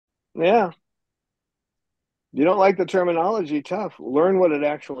Yeah. You don't like the terminology, tough. Learn what it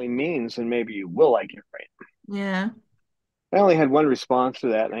actually means, and maybe you will like it, right? Yeah. I only had one response to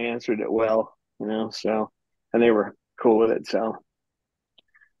that, and I answered it well, so, and they were cool with it. So,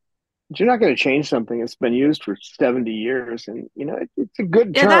 but you're not going to change something that's been used for 70 years, and it's a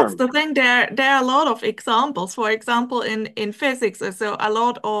good Yeah, that's term. the thing. There are a lot of examples. For example, in physics, so a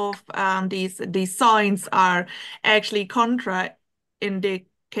lot of these signs are actually contraindicative,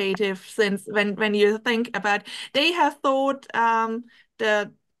 since when you think about, they have thought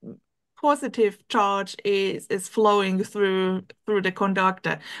the positive charge is flowing through the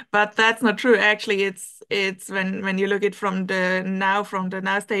conductor, but that's not true. Actually, it's when you look at from the now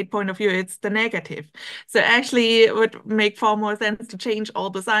state point of view, it's the negative. So actually, it would make far more sense to change all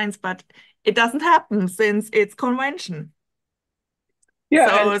the signs, but it doesn't happen since it's convention. Yeah,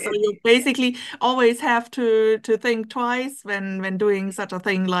 So you basically always have to think twice when doing such a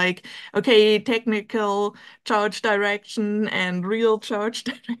thing, like, okay, technical charge direction and real charge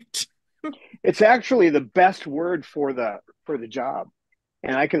direction. it's actually the best word for the job,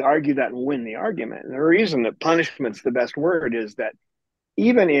 and I can argue that and win the argument. And the reason that punishment's the best word is that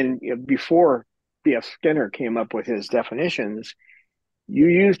even before B.F. Skinner came up with his definitions, you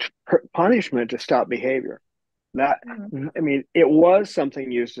used punishment to stop behavior. That Mhm. I mean, it was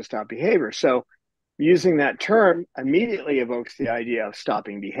something used to stop behavior. So using that term immediately evokes the idea of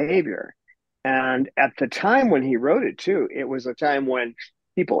stopping behavior. And at the time when he wrote it, too, it was a time when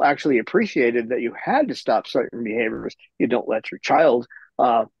people actually appreciated that you had to stop certain behaviors. You don't let your child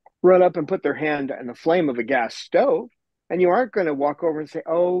uh, run up and put their hand in the flame of a gas stove. And you aren't going to walk over and say,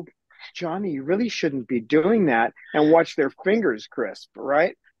 "Oh, Johnny, you really shouldn't be doing that," and watch their fingers crisp,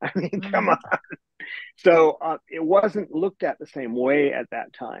 right? I mean, come on. Mhm. So it wasn't looked at the same way at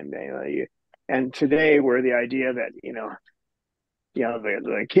that time. And today, where the idea that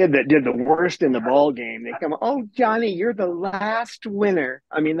the kid that did the worst in the ball game, they come, "Oh, Johnny, you're the last winner."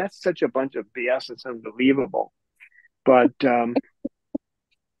 I mean, that's such a bunch of BS. It's unbelievable. But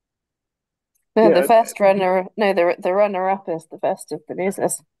No, the yeah, first runner, no, the runner-up is the best of the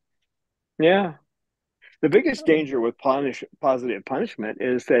losers. yeah. The biggest danger with positive punishment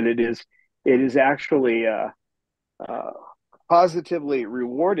is that it is actually uh, positively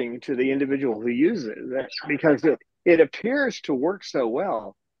rewarding to the individual who uses it because it appears to work so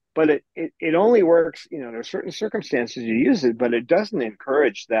well, but it only works, there's certain circumstances you use it, but it doesn't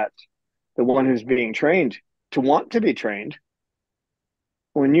encourage that the one who's being trained to want to be trained.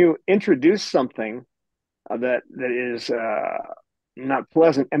 When you introduce something that is not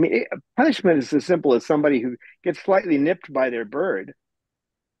pleasant, I mean, punishment is as simple as somebody who gets slightly nipped by their bird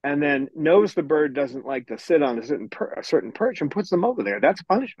and then knows the bird doesn't like to sit on a certain perch and puts them over there. That's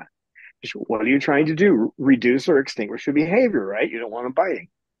punishment. What are you trying to do? Reduce or extinguish your behavior, right? You don't want them biting.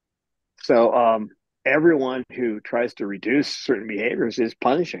 So everyone who tries to reduce certain behaviors is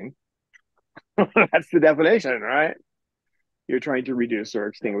punishing. That's the definition, right? You're trying to reduce or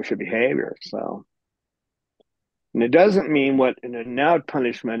extinguish a behavior. So, and it doesn't mean what now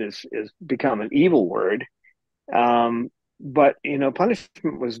punishment is become an evil word. Um, but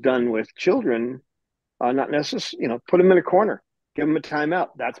punishment was done with children, not necessarily. Put them in a corner, give them a timeout.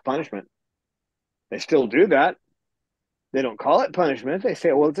 That's punishment. They still do that. They don't call it punishment. They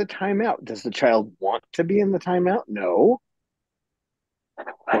say, well, it's a timeout. Does the child want to be in the timeout? No.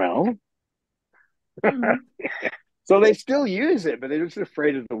 Well, Mhm. so they still use it, but they're just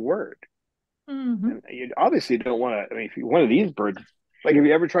afraid of the word. Mhm. And you obviously don't want to. I mean, if you one of these birds, like, have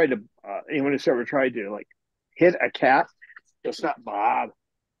you ever tried to? Anyone who's ever tried to like hit a cat to stop Bob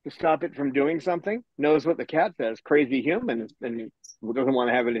to stop it from doing something? Knows what the cat says. Crazy human, and doesn't want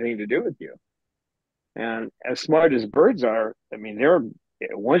to have anything to do with you. And as smart as birds are, I mean, they're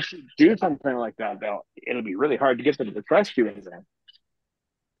once you do something like that, it'll be really hard to get them to trust you again.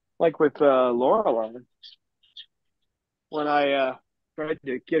 Like with Laurel, when I tried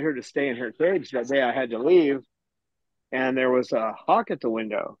to get her to stay in her cage that day, I had to leave, and there was a hawk at the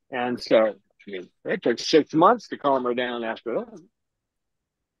window, and so I mean, it took 6 months to calm her down after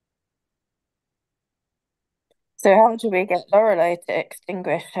So how do we get Lorelei to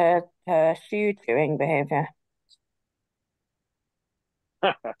extinguish her shoe chewing behavior?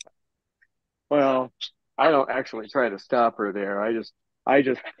 that. Well, I don't actually try to stop her there. I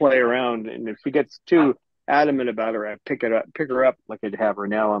just play around, and if she gets too adamant about her, I pick her up like I'd have her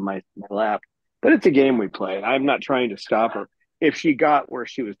now on my lap. But it's a game we play. I'm not trying to stop her. If she got where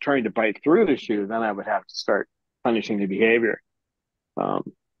she was trying to bite through the shoe, then I would have to start punishing the behavior. Um,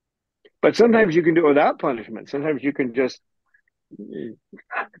 but sometimes you can do it without punishment. Sometimes you can just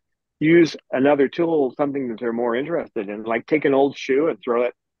use another tool, something that they're more interested in, like take an old shoe and throw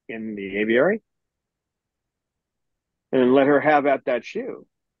it, in the aviary and let her have at that shoe,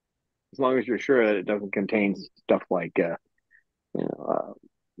 as long as you're sure that it doesn't contain stuff like you know,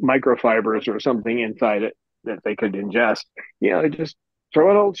 microfibers or something inside it that they could ingest. Just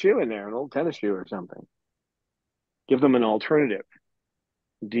throw an old shoe in there, an old tennis shoe or something. Give them an alternative.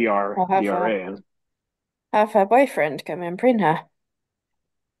 I'll DRA. have her boyfriend come and print her.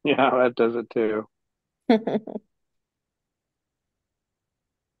 Yeah, that does it too.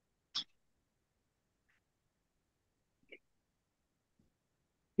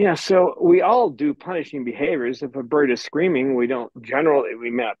 Yeah, so we all do punishing behaviors. If a bird is screaming, we may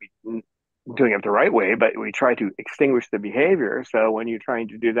not be doing it the right way, but we try to extinguish the behavior. So when you're trying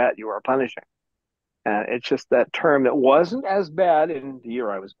to do that, you are punishing. It's just that term that wasn't as bad in the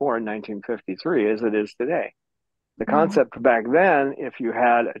year I was born, 1953, as it is today. The Mm. concept back then, if you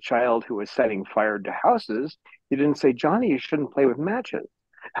had a child who was setting fire to houses, you didn't say, Johnny, you shouldn't play with matches.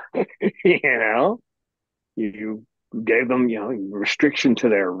 you know, you gave them, restriction to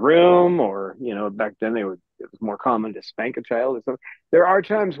their room, or, back then it was more common to spank a child or something. There are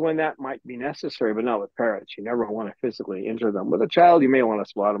times when that might be necessary, but not with parrots. You never want to physically injure them. With a child, you may want to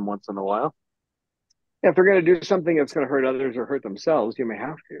swat them once in a while. If they're going to do something that's going to hurt others or hurt themselves, you may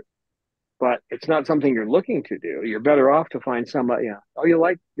have to. But it's not something you're looking to do. You're better off to find somebody. Oh, you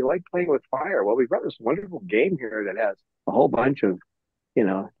like playing with fire? Well, we've got this wonderful game here that has a whole bunch of,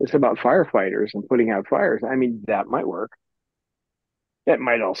 it's about firefighters and putting out fires. I mean, that might work. It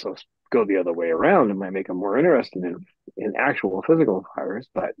might also go the other way around. It might make them more interested in actual physical fires.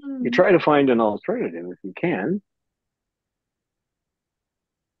 But you Mm. try to find an alternative if you can.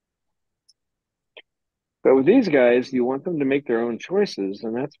 But with these guys, you want them to make their own choices,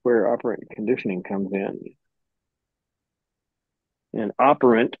 and that's where operant conditioning comes in. And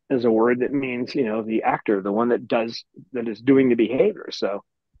operant is a word that means, the actor, the one that is doing the behavior. So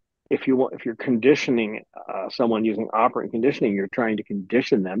if you're conditioning someone using operant conditioning, you're trying to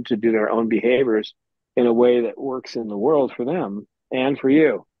condition them to do their own behaviors in a way that works in the world for them and for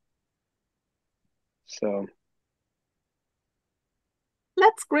you. So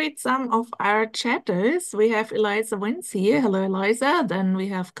Let's greet some of our chatters. We have Eliza Wins here. Hello, Eliza. Then we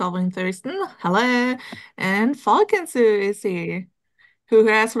have Colin Thurston. Hello. And Falkensoo is here, who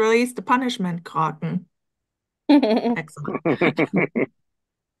has released the punishment carton. Excellent.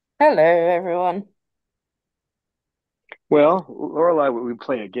 Hello, everyone. well, Lorelai, we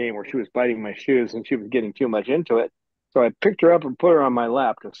played a game where she was biting my shoes and she was getting too much into it. So I picked her up and put her on my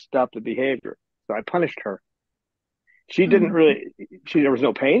lap to stop the behavior. So I punished her. She didn't Mm. really. There was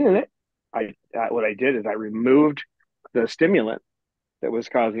no pain in it. What I did is I removed the stimulant that was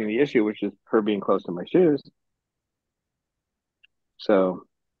causing the issue, which is her being close to my shoes. So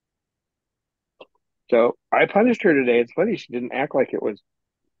so I punished her today. It's funny, she didn't act like it was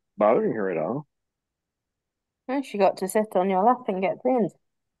bothering her at all. Oh, she got to sit on your lap and get pinned.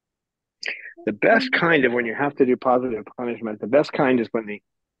 The best kind of when you have to do positive punishment, the best kind is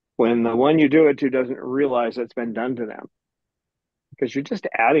when the one you do it to doesn't realize it's been done to them, because you're just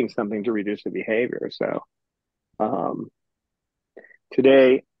adding something to reduce the behavior. So um,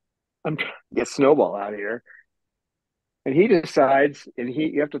 today I'm trying to get Snowball out of here, and he decides, and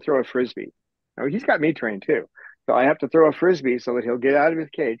you have to throw a frisbee. Now he's got me trained too, so I have to throw a frisbee so that he'll get out of his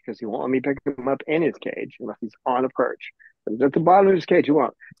cage, because he won't let me pick him up in his cage unless he's on a perch. But he's at the bottom of his cage, he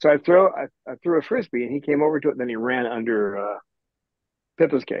won't. So I threw a frisbee, and he came over to it, and then he ran under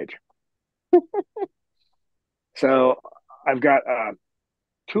Pippa's cage. So I've got a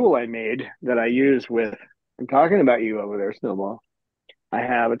tool I made that I use with. I'm talking about you over there, Snowball. I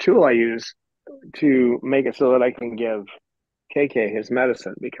have a tool I use to make it so that I can give KK his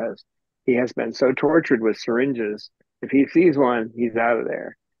medicine, because he has been so tortured with syringes. If he sees one, he's out of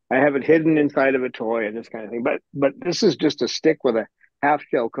there. I have it hidden inside of a toy and this kind of thing. But this is just a stick with a half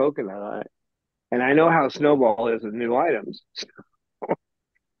shell coconut on it. And I know how Snowball is with new items. So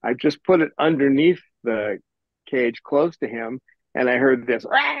I just put it underneath the cage close to him, and I heard this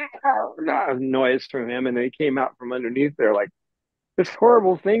noise from him, and then he came out from underneath there like this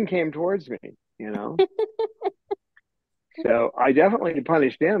horrible thing came towards me, you know. So I definitely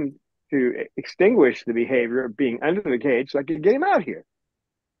punished him to extinguish the behavior of being under the cage so I could get him out here.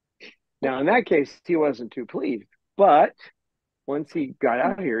 Now, in that case, he wasn't too pleased, but once he got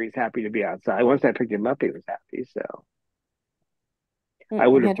out here, he's happy to be outside. Once I picked him up, he was happy. So I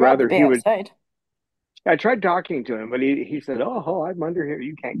would have He'd rather rather be he would. outside. I tried talking to him, but he said, "Oh, I'm under here.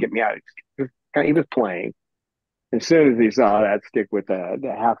 You can't get me out." He was playing. As soon as he saw that stick with the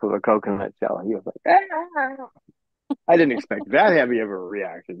half of a coconut shell, he was like, ah! I didn't expect that heavy of a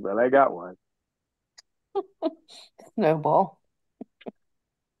reaction, but I got one. Snowball.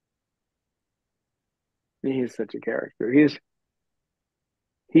 He's such a character. He's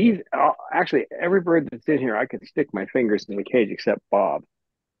actually every bird that's in here. I can stick my fingers in the cage except Bob.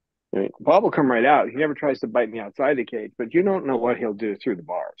 I mean, Bob will come right out. He never tries to bite me outside the cage, but you don't know what he'll do through the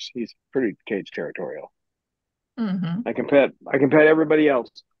bars. He's pretty cage territorial. Hmm. I can pet everybody else.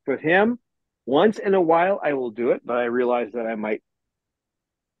 With him, once in a while I will do it, but I realize that I might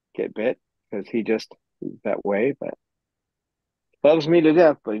get bit because he just is that way. But loves me to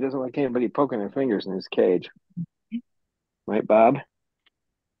death, but he doesn't like anybody poking their fingers in his cage. Right, Bob?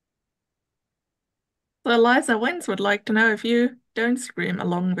 So Eliza Wins would like to know if you don't scream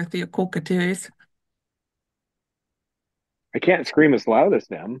along with your cockatoos. I can't scream as loud as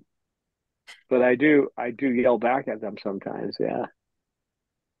them, but I do yell back at them sometimes. Yeah.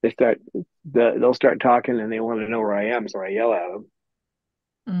 They start they'll start talking and they want to know where I am, so I yell at them.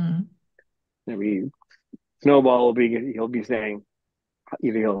 Mm. Maybe Snowball he'll be saying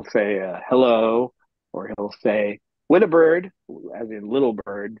either he'll say hello or he'll say little bird, as in little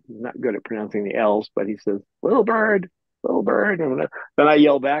bird. He's not good at pronouncing the L's, but he says little bird, and then I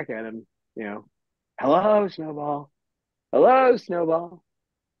yell back at him, you know, hello Snowball, hello Snowball.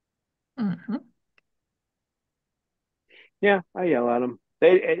 Hmm. Yeah, I yell at them.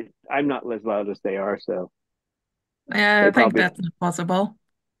 I'm not as loud as they are, so Yeah, they I think probably. that's not possible.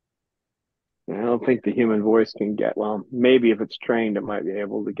 I don't think the human voice can get, well, maybe if it's trained, it might be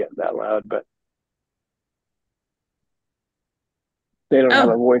able to get that loud, but they don't have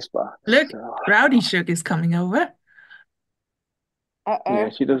Oh, a voice box. look, So, Rowdy Shook is coming over. yeah, Uh-oh.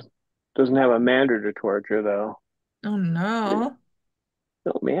 she doesn't have a mander to torture, though. Oh No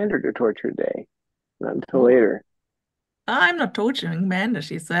no. mander to torture day. Not until Oh, later. I'm not torturing Amanda,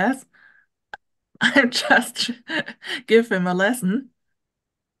 she says. I'm just give him a lesson.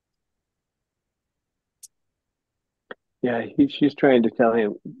 Yeah, she's trying to tell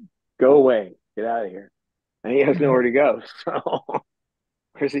him, go away, get out of here. And he has Mm. nowhere to go. So,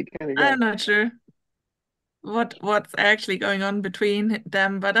 where's he going to I'm go? not sure what's actually going on between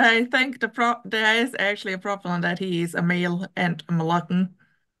them, but I think there is actually a problem that he is a male and a Moluccan.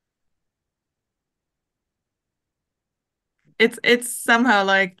 It's somehow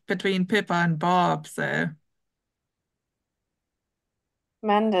like between Pippa and Bob, so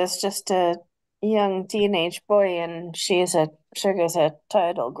Amanda's just a young teenage boy and Sugar's a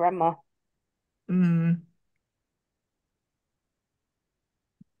tired old grandma. mm.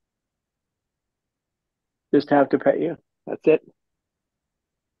 Just have to pet you. That's it.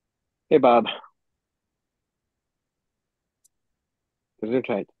 Hey, Bob. Those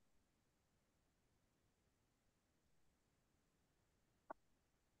tight.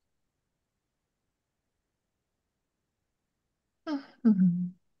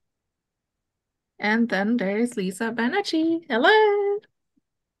 And then there's Lisa Banerjee. Hello.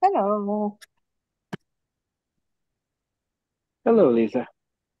 Hello. Hello, Lisa.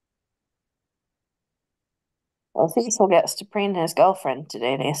 Well, Cecil gets to preen his girlfriend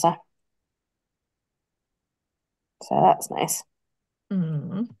today, Lisa. So that's nice.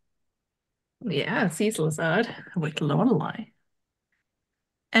 Mm. Yeah, Cecil's out with Lorelei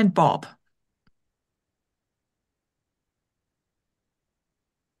and Bob.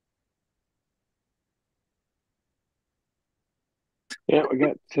 Yeah, we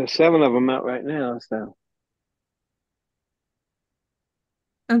got 7 of them out right now. So,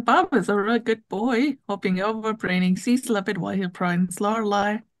 And Bob is a really good boy, hopping over, preening Cecil a bit while he pries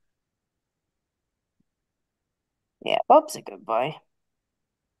Lorelei. Yeah, Bob's a good boy.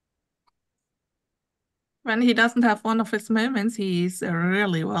 When he doesn't have one of his moments, he's a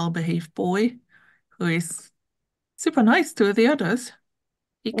really well-behaved boy who is super nice to the others.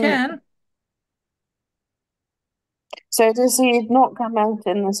 He Mm. can. So does he not come out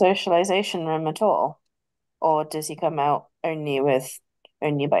in the socialization room at all? Or does he come out only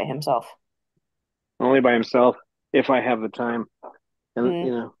by himself? only by himself if I have the time. And,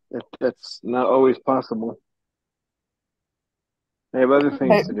 Mm. that's not always possible. I have other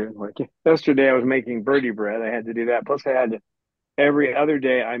things But to do. Like yesterday, I was making birdie bread. I had to do that. Plus, every other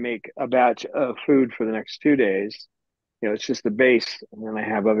day, I make a batch of food for the next 2 days. It's just the base, and then I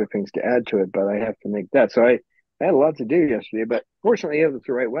have other things to add to it, but I have to make that. So I had a lot to do yesterday, but fortunately, it was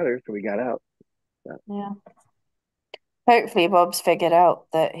the right weather, so we got out. yeah. Hopefully Bob's figured out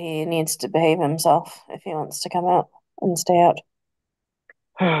that he needs to behave himself if he wants to come out and stay out.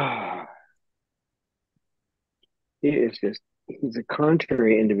 He's a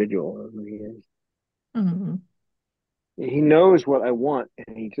contrary individual. He is. Mm. He knows what I want,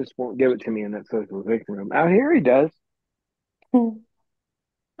 and he just won't give it to me in that socialization room. Out here, he does. He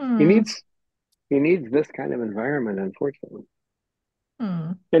Mm. needs he needs this kind of environment, unfortunately.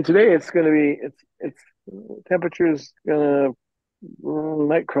 Hmm. And today it's going to be it's temperature's gonna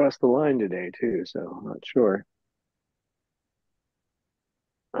might cross the line today too. So I'm not sure.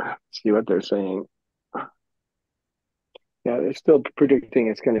 Let's see what they're saying. Yeah, they're still predicting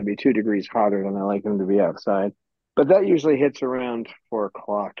it's going to be 2 degrees hotter than I like them to be outside, but that usually hits around 4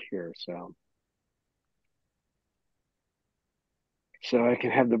 o'clock here. So I can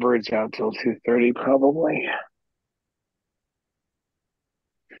have the birds out till 2:30 probably.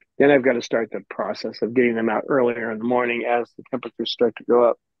 Then I've got to start the process of getting them out earlier in the morning as the temperatures start to go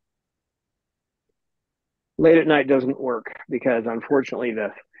up. Late at night doesn't work because unfortunately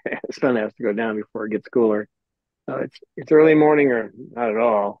the sun has to go down before it gets cooler. So it's early morning or not at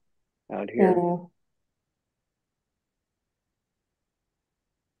all out here. Mm.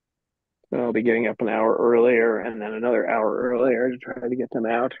 So I'll be getting up an hour earlier and then another hour earlier to try to get them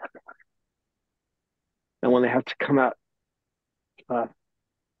out. And when they have to come out, uh,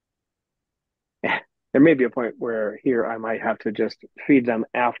 there may be a point where here I might have to just feed them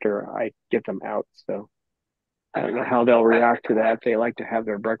after I get them out. So I don't know how they'll react to that. They like to have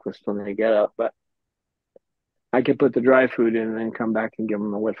their breakfast when they get up, but I could put the dry food in and then come back and give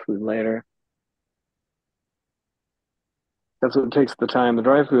them the wet food later. That's what takes the time. The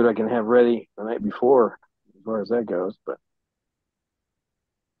dry food I can have ready the night before, as far as that goes. But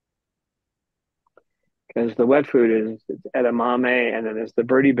because the wet food is it's edamame, and then there's the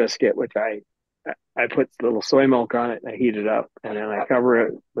birdie biscuit, which I put a little soy milk on it and I heat it up, and then I cover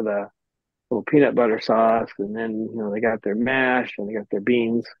it with a little peanut butter sauce, and then they got their mash and they got their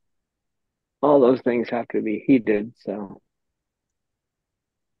beans. All those things have to be heated. So,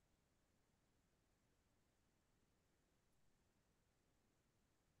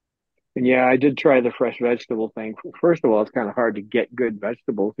 and yeah, I did try the fresh vegetable thing. First of all, it's kind of hard to get good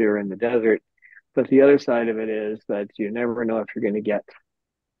vegetables here in the desert. But the other side of it is that you never know if you're going to get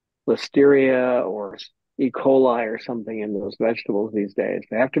listeria or E. coli or something in those vegetables these days.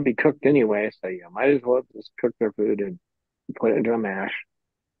 They have to be cooked anyway, so you might as well just cook their food and put it into a mash.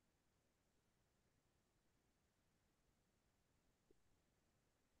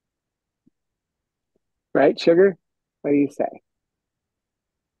 Right, sugar? What do you say?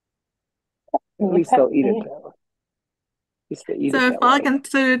 At least they'll eat it Okay. though. At least they eat it So if that I way. can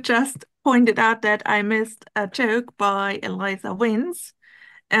to just pointed out that I missed a joke by Eliza Wins.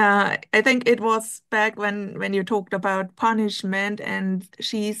 I think it was back when you talked about punishment, and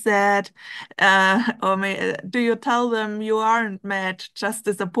she said, "Do you tell them you aren't mad, just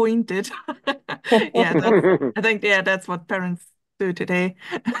disappointed?" Yeah, I think that's what parents do today.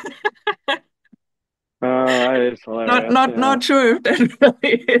 Oh, that is Not hilarious. not Yeah. not sure if that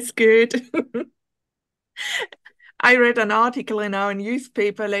really is good. I read an article in our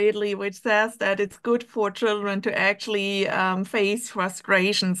newspaper lately which says that it's good for children to actually face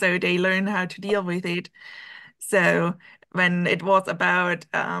frustration so they learn how to deal with it. So when it was about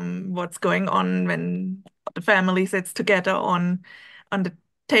what's going on when the family sits together on the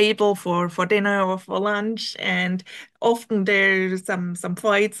table for dinner or for lunch, and often there's some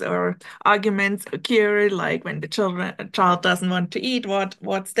fights or arguments occur, like when a child doesn't want to eat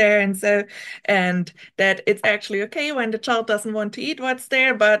what's there, and that it's actually okay when the child doesn't want to eat what's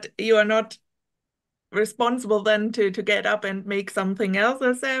there, but you are not responsible then to get up and make something else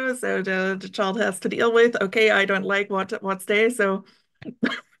or so. So the child has to deal with, okay, I don't like what's there, so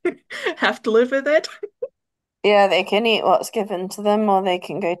have to live with it. Yeah, they can eat what's given to them, or they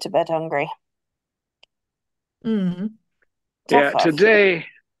can go to bed hungry. Mm. Tough Yeah. life. Today,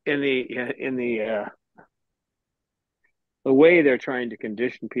 in the way they're trying to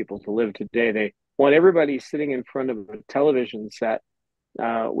condition people to live today, they want everybody sitting in front of a television set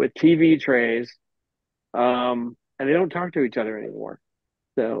with TV trays, and they don't talk to each other anymore.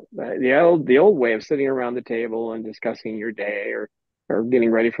 So the old way of sitting around the table and discussing your day or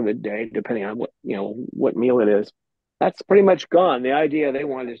getting ready for the day, depending on what meal it is, that's pretty much gone. The idea they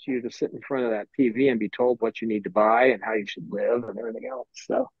want is you to sit in front of that TV and be told what you need to buy and how you should live and everything else.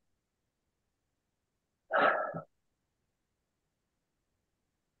 So,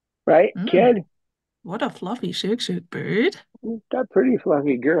 right, Mm. kid, What a fluffy shoot bird. that pretty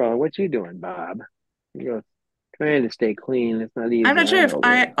fluffy girl. What you doing, Bob? You're trying to stay clean. It's not I'm easy, not sure I if know,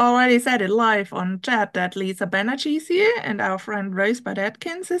 I man. already said it live on chat that Lisa Banerjee is here and our friend Rosebud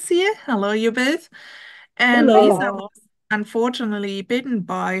Atkins is here. Hello, you both. And Hello. Lisa Hello. was unfortunately bitten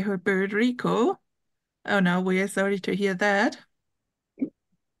by her bird Rico. Oh no, we are sorry to hear that.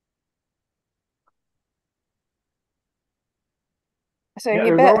 So Yeah, he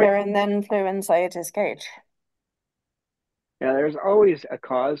there's bit always her and then flew inside his cage. Yeah, there's always a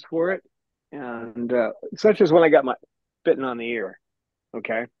cause for it, and such as when I got my bitten on the ear.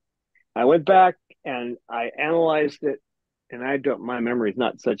 Okay. I went back and I analyzed it, and my memory is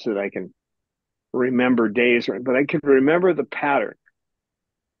not such that I can remember days, but I could remember the pattern.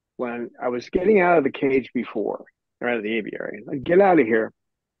 When I was getting out of the cage before, or out of the aviary, I'd get out of here.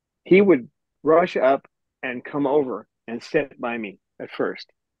 He would rush up and come over and sit by me at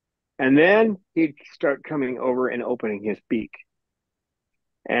first. And then he'd start coming over and opening his beak.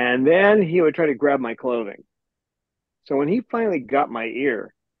 And then he would try to grab my clothing. So when he finally got my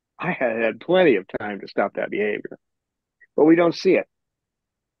ear, I had plenty of time to stop that behavior. But we don't see it.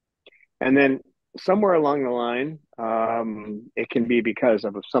 And then somewhere along the line, it can be because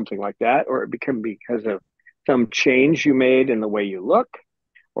of something like that, or it can be because of some change you made in the way you look,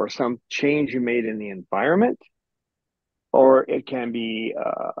 or some change you made in the environment, or it can be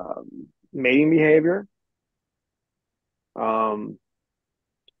mating behavior, um,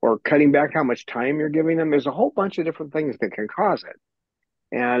 or cutting back how much time you're giving them. There's a whole bunch of different things that can cause it.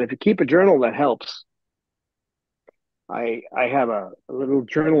 And if you keep a journal, that helps. I have a little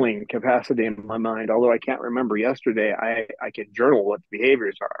journaling capacity in my mind. Although I can't remember yesterday, I can journal what the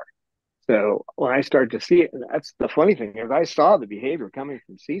behaviors are. So when I start to see it, that's the funny thing is I saw the behavior coming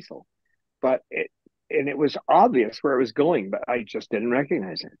from Cecil, but it was obvious where it was going, but I just didn't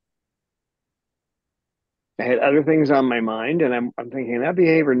recognize it. I had other things on my mind, and I'm thinking that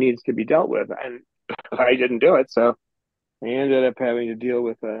behavior needs to be dealt with, and I didn't do it. So I ended up having to deal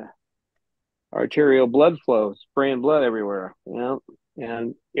with arterial blood flow, spraying blood everywhere.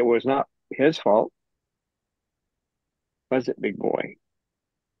 And it was not his fault, was it, big boy?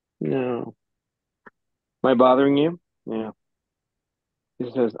 No. Am I bothering you? Yeah.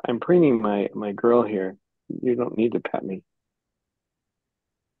 He says, I'm preening my girl here. You don't need to pet me.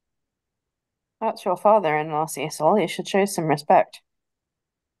 That's your father-in-law, Cecil. You should show some respect.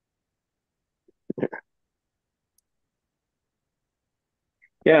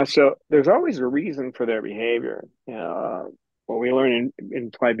 Yeah, so there's always a reason for their behavior. What we learn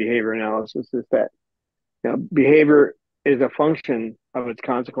in applied behavior analysis is that behavior is a function of its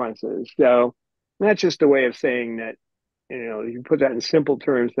consequences. So that's just a way of saying that, you put that in simple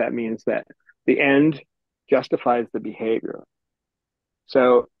terms, that means that the end justifies the behavior.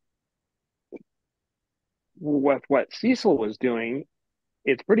 So with what Cecil was doing,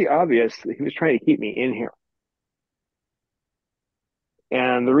 it's pretty obvious that he was trying to keep me in here.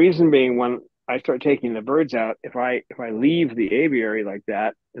 And the reason being, when I start taking the birds out, if I leave the aviary like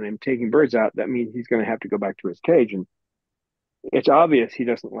that and I'm taking birds out, that means he's going to have to go back to his cage. And it's obvious he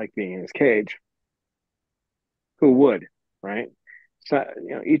doesn't like being in his cage. Who would, right? So,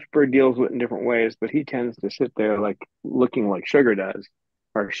 each bird deals with it in different ways, but he tends to sit there like looking like Sugar does,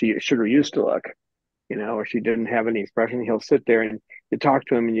 or Sugar used to look, or she didn't have any expression. He'll sit there and you talk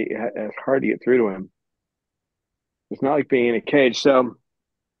to him, and it's hard to get through to him. It's not like being in a cage. So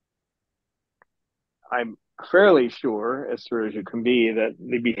I'm fairly sure, as sure as you can be, that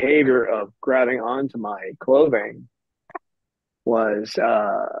the behavior of grabbing onto my clothing was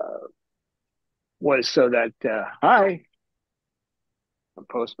so that hi, a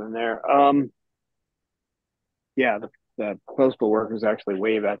postman there. Yeah, the postal workers actually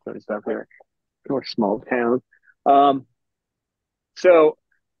wave at them and stuff here. Or small town. Um, so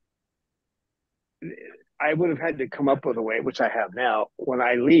I would have had to come up with a way, which I have now. When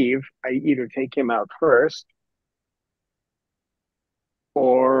I leave, I either take him out first,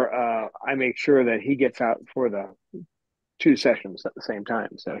 or I make sure that he gets out for the two sessions at the same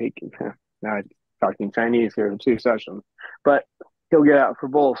time. So he can, now I'm talking Chinese here, the two sessions, but he'll get out for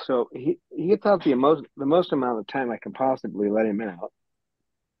both. So he gets out the most amount of time I can possibly let him out.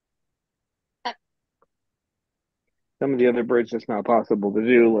 Some of the other birds, it's not possible to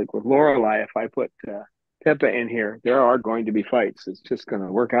do. Like with Lorelei, if I put Pippa in here, there are going to be fights. It's just going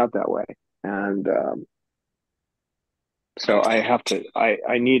to work out that way. And so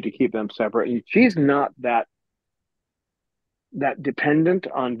I need to keep them separate. And she's not that dependent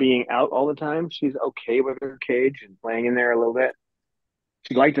on being out all the time. She's okay with her cage and playing in there a little bit.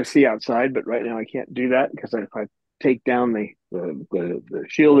 She'd like to see outside, but right now I can't do that because if I take down the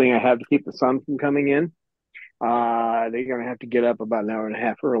shielding I have to keep the sun from coming in, they're going to have to get up about an hour and a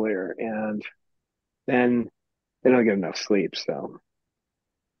half earlier, and then they don't get enough sleep. So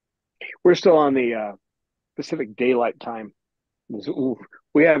we're still on the Pacific Daylight Time.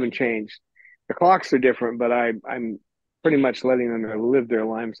 We haven't changed. The clocks are different, but I'm pretty much letting them live their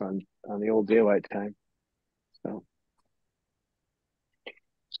lives on the old daylight time. So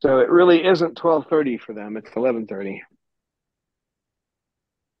it really isn't 12:30 for them. It's 11:30.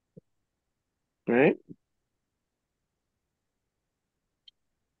 Right?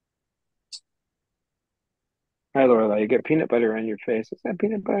 Hi, Lorelai. You get peanut butter on your face. Is that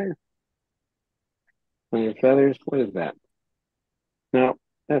peanut butter on your feathers? What is that? No,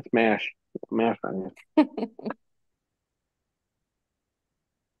 that's mash. Mash on you.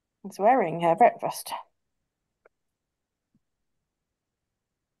 It's wearing her breakfast.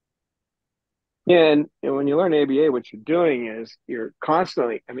 Yeah, and when you learn ABA, what you're doing is you're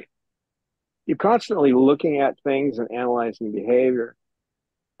constantly, I mean, you're constantly looking at things and analyzing behavior,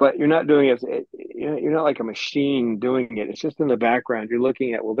 but you're not doing it. You're not like a machine doing it. It's just in the background. You're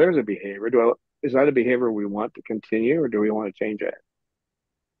looking at, well, there's a behavior. Is that a behavior we want to continue, or do we want to change it?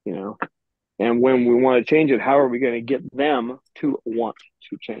 You know, and when we want to change it, how are we going to get them to want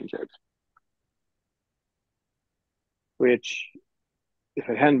to change it? Which, if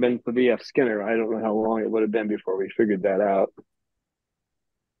it hadn't been for B.F. Skinner, I don't know how long it would have been before we figured that out.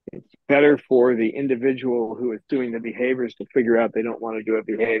 It's better for the individual who is doing the behaviors to figure out they don't want to do a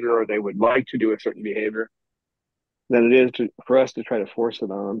behavior or they would like to do a certain behavior than it is for us to try to force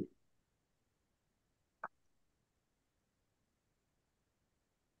it on them.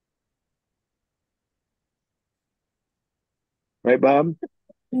 Right, Bob?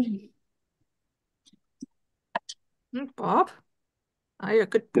 Bob, are you a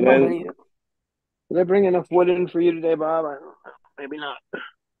good Did boy? I Probably. did I bring enough wood in for you today, Bob? I don't know. Maybe not.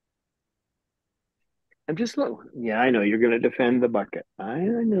 I'm just look. Yeah, I know you're going to defend the bucket. I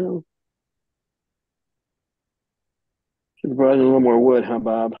know. Should have brought in a little more wood, huh,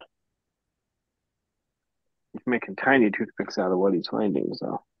 Bob? He's making tiny toothpicks out of what he's finding,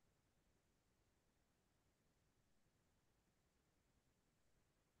 so.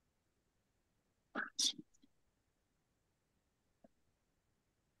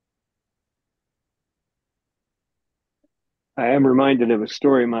 I am reminded of a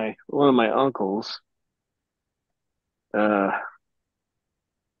story. One of my uncles, uh,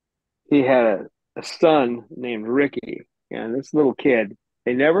 he had a son named Ricky, and this little kid.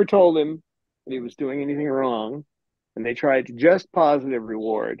 They never told him that he was doing anything wrong, and they tried just positive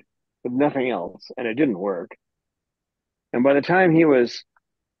reward with nothing else, and it didn't work. And by the time he was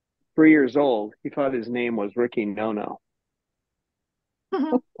 3 years old, he thought his name was Ricky No No.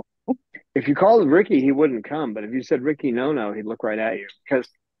 If you called him Ricky, he wouldn't come. But if you said Ricky No No, he'd look right at you because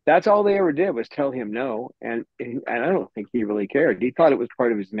that's all they ever did was tell him no. And I don't think he really cared. He thought it was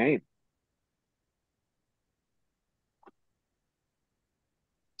part of his name.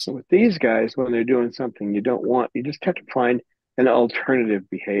 So with these guys, when they're doing something you don't want, you just have to find an alternative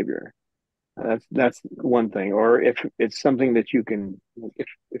behavior. That's one thing. Or if it's something that you can,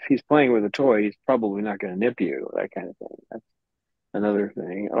 if he's playing with a toy, he's probably not going to nip you. That kind of thing. That's another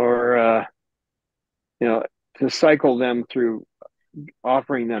thing. Or you know, to cycle them through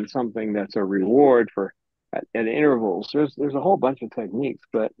offering them something that's a reward for at intervals. There's a whole bunch of techniques,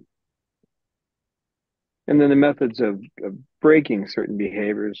 but and then the methods of breaking certain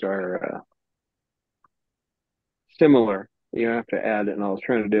behaviors are similar. You have to add an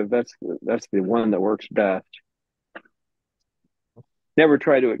alternative. That's the one that works best. Never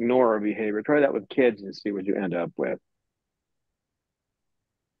try to ignore a behavior. Try that with kids and see what you end up with.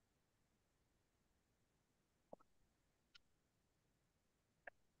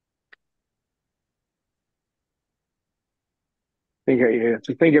 You have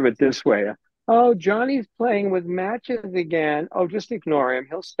to think of it this way. Oh, Johnny's playing with matches again. Oh, just ignore him.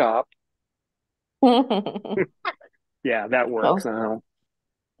 He'll stop. Yeah, that works.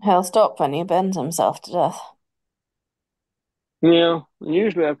 He'll stop when he bends himself to death.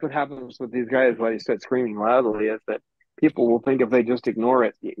 Usually that's what happens with these guys when they start screaming loudly is that people will think if they just ignore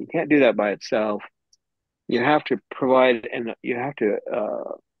it, you can't do that by itself. You have to provide and you have to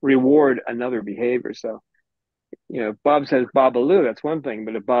reward another behavior. So, if Bob says Babaloo, that's one thing,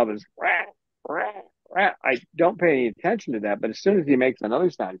 but if Bob is rah, rah, rah, I don't pay any attention to that. But as soon as he makes another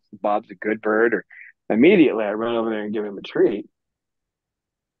sound, Bob's a good bird, or immediately I run over there and give him a treat.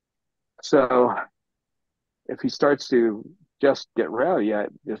 So if he starts to just get rowdy,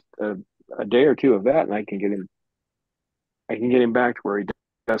 just a day or two of that, and I can get him back to where he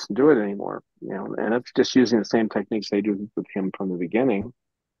doesn't do it anymore. And that's just using the same techniques they do with him from the beginning.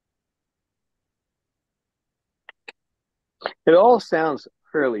 It all sounds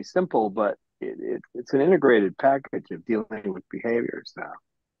fairly simple, but it's an integrated package of dealing with behaviors now.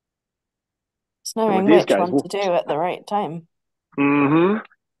 It's And with knowing these which guys, one to do at the right time. mm-hmm.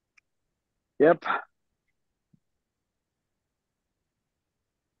 Yep.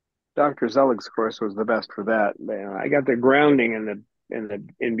 Dr. Zelig's course was the best for that. I got the grounding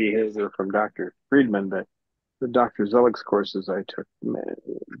in behavior from Dr. Friedman, but the Dr. Zelig's courses I took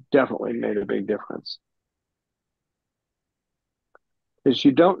definitely made a big difference. is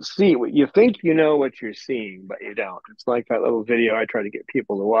you don't see what you think you know what you're seeing, but you don't. It's like that little video I try to get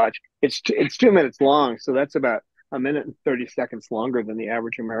people to watch. It's 2 minutes long, so that's about a minute and 30 seconds longer than the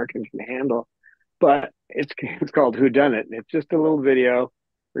average American can handle. But it's called Who Done It, and it's just a little video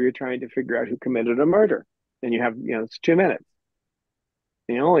where you're trying to figure out who committed a murder, and you have it's 2 minutes,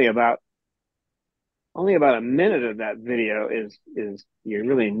 and only about a minute of that video is you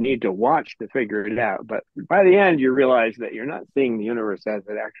really need to watch to figure it out. But by the end, you realize that you're not seeing the universe as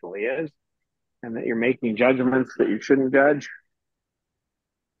it actually is, and that you're making judgments that you shouldn't judge.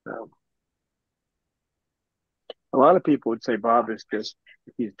 So a lot of people would say Bob is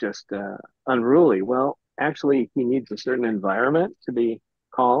he's just unruly. Well, actually, he needs a certain environment to be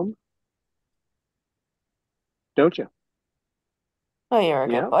calm, don't you? Oh, you're a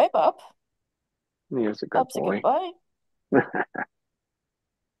good Yeah, boy, Bob. he's a good Bob's a good boy. boy.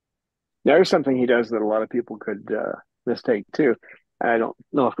 There's something he does that a lot of people could mistake too. I don't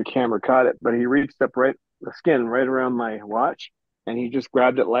know if the camera caught it, but he reached up the skin right around my watch, and he just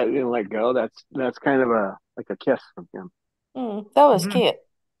grabbed it lightly and let go. That's kind of like a kiss from him. That was Mhm. cute.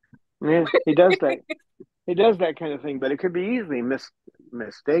 Yeah, he does that. He does that kind of thing, but it could be easily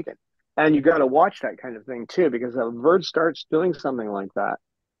mistaken. And you got to watch that kind of thing too, because if a bird starts doing something like that,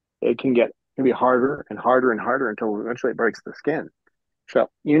 it can be harder and harder and harder until eventually it breaks the skin. So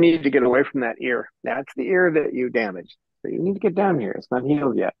you need to get away from that ear. That's the ear that you damaged. So you need to get down here. It's not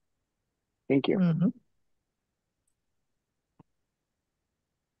healed yet. Thank you. Mhm.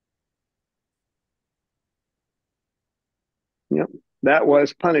 Yep. That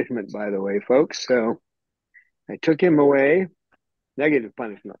was punishment, by the way, folks. So I took him away, negative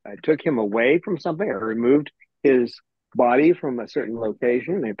punishment. I took him away from something. I removed his body from a certain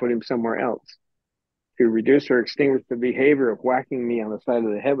location and I put him somewhere else to reduce or extinguish the behavior of whacking me on the side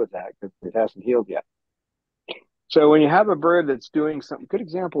of the head with that because it hasn't healed yet. So when you have a bird that's doing something, good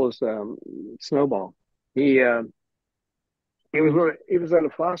example is Snowball. He uh, he was at a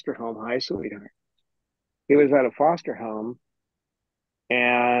foster home. Hi, sweetheart. He was at a foster home,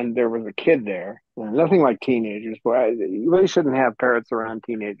 and there was a kid there. Nothing like teenagers, but you really shouldn't have parrots around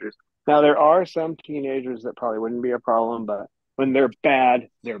teenagers. Now there are some teenagers that probably wouldn't be a problem, but when they're bad,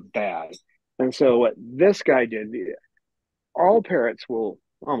 they're bad. And so what this guy did, all parrots will,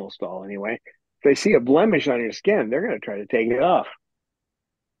 almost all anyway, if they see a blemish on your skin, they're going to try to take it off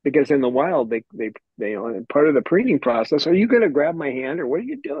because in the wild, they part of the preening process. Are you going to grab my hand or what are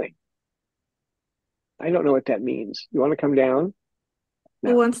you doing? I don't know what that means. You want to come down? Who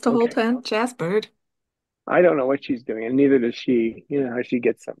No. wants to hold Okay. hand? Jazzbird. I don't know what she's doing, and neither does she. You know how she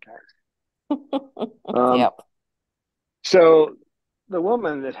gets sometimes. Um, Yep. so the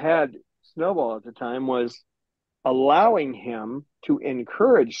woman that had Snowball at the time was allowing him to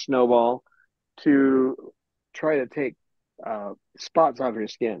encourage Snowball to try to take spots off her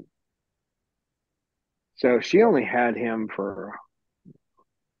skin. So she only had him for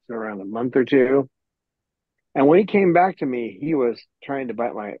around a month or two. And when he came back to me, he was trying to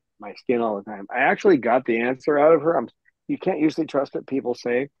bite my skin all the time. I actually got the answer out of her. You can't usually trust what people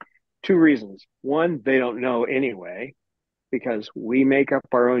say. Two reasons. One, they don't know anyway, because we make up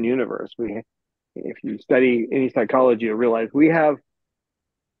our own universe. If you study any psychology, you'll realize we have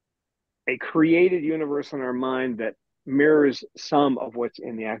a created universe in our mind that mirrors some of what's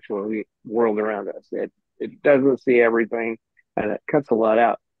in the actual world around us. It doesn't see everything, and it cuts a lot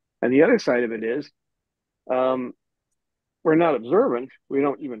out. And the other side of it is, um, we're not observant. We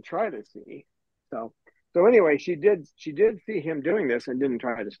don't even try to see. So anyway, she did see him doing this and didn't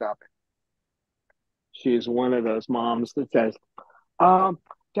try to stop it. She's one of those moms that says, um,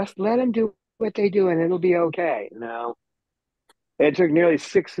 just let them do what they do and it'll be okay. No, it took nearly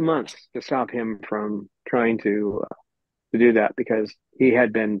 6 months to stop him from trying to do that because he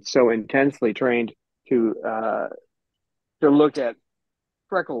had been so intensely trained to look at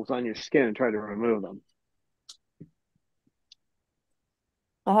freckles on your skin and try to remove them.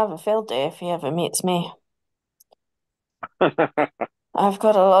 I have a field day if he ever meets me. I've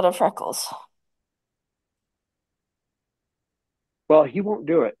got a lot of freckles. Well, he won't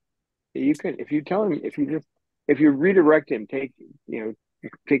do it. You can if you tell him if you redirect him, take your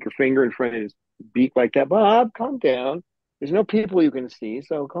finger in front of his beak like that. Bob, calm down. There's no people you can see,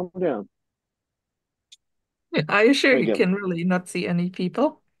 so calm down. Are you sure I you get can really not see any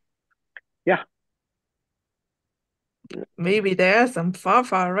people? yeah. Maybe there are some far,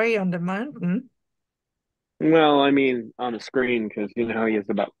 far away on the mountain. Well, I mean on the screen because you know how he is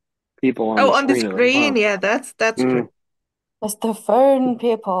about people on Oh, the on the screen of the screen. phone. Yeah, that's true. Mm. It's the phone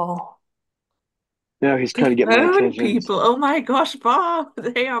people. Now he's The trying to get my phone attention. people. Oh my gosh, Bob,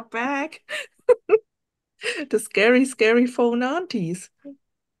 they are back. The scary, scary phone aunties.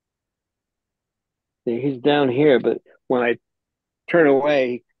 See, he's down here, but when I turn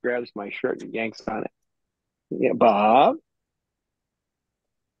away, he grabs my shirt and yanks on it. Yeah, Bob.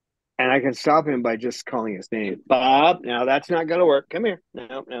 And I can stop him by just calling his name. Bob, now that's not going to work. Come here.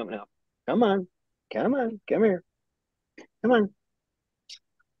 No, no, no. Come on. Come on. Come here. Come on.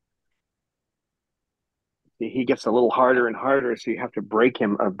 He gets a little harder and harder, so you have to break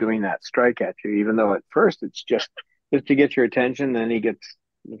him of doing that strike at you, even though at first it's just to get your attention. Then he gets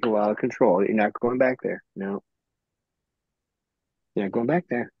a lot of control. You're not going back there. No, you're not going back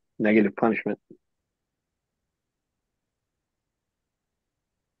there. Negative punishment.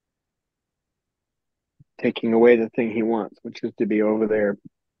 Taking away the thing he wants, which is to be over there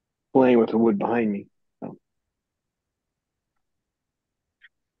playing with the wood behind me. So.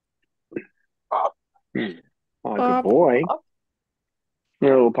 Oh, good Bob. boy. A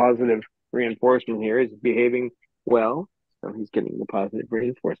little positive reinforcement here. He's behaving well. So he's getting the positive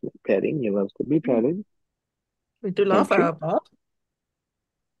reinforcement. Petting. He loves to be petted. We do love Don't you? our Bob.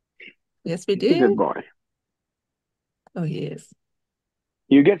 Yes, we He's a good do. boy. Oh, yes.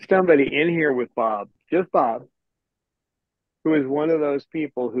 You get somebody in here with Bob, just Bob, who is one of those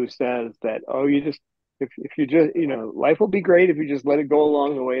people who says that, oh, you just, if you just, life will be great if you just let it go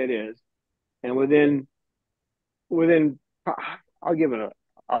along the way it is. And within, I'll give it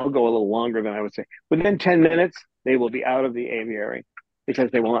I'll go a little longer than I would say. Within 10 minutes, they will be out of the aviary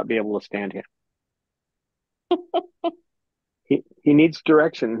because they will not be able to stand him. He needs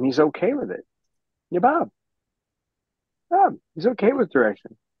direction. He's okay with it. Yeah, Bob, he's okay with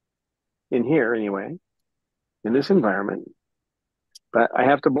direction in here anyway, in this environment. But I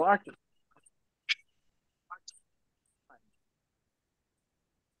have to block him.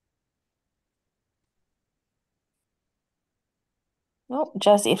 Oh,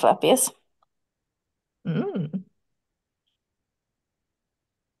 Jersey flappies. Mm.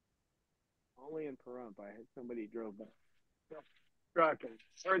 Only in Pahrump, I had somebody drove by truck and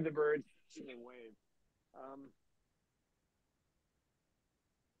heard the birds and wave.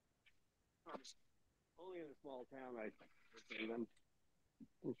 Only in a small town, I see them.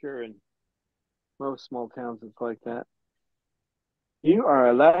 I'm sure in most small towns it's like that. You are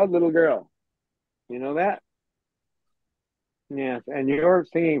a loud little girl. You know that? Yes, and your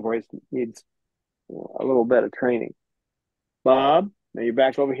singing voice needs a little bit of training. Bob, now you're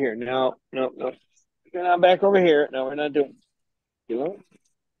back over here. No, no, no. You're not back over here. No, we're not doing. You know?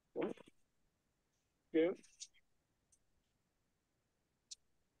 One, two.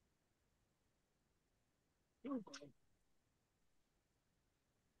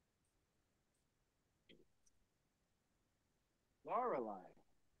 Lorelei.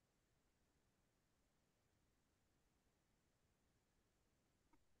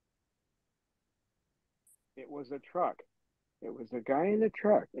 It was a truck. It was a guy in a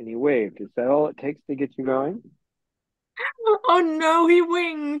truck, and he waved. Is that all it takes to get you going? Oh no, he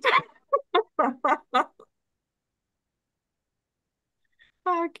winged.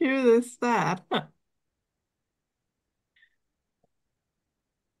 How cute is that?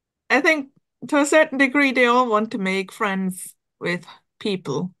 I think to a certain degree, they all want to make friends with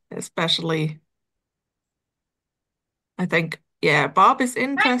people, especially. I think, yeah, Bob is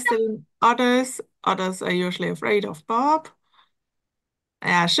interested in others. Others are usually afraid of Bob.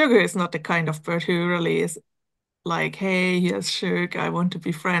 Yeah, Sugar is not the kind of bird who really is like, hey, here's Sugar, I want to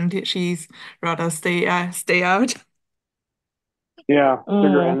be friend. She's rather stay out. Yeah, sugar.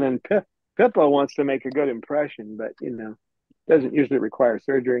 Mm. And then Pippa wants to make a good impression, but doesn't usually require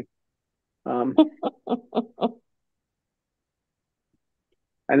surgery. Um,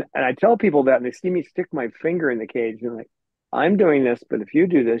 and I tell people that, and they see me stick my finger in the cage, and like, I'm doing this, but if you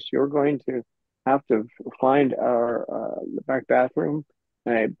do this, you're going to have to find our the back bathroom.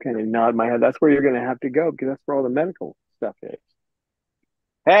 And I kind of nod my head. That's where you're going to have to go because that's where all the medical stuff is.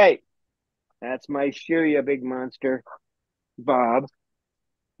 Hey, that's my shoe, you big monster, Bob.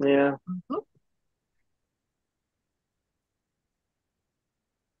 Yeah.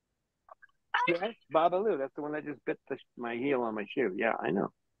 Yeah, Babaloo. That's the one that just bit my heel on my shoe. Yeah, I know.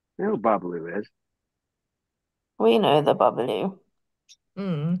 I know who Babaloo is. We know the bubbly.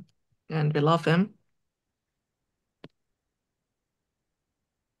 Mm. And we love him.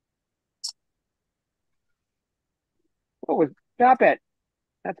 Oh, stop it.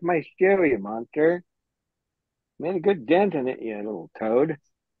 That's my shoe, you monster. Made a good dent in it, you little toad.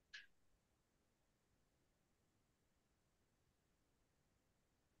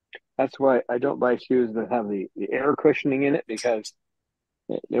 That's why I don't buy shoes that have the air cushioning in it because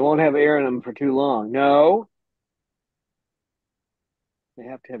they won't have air in them for too long. No, they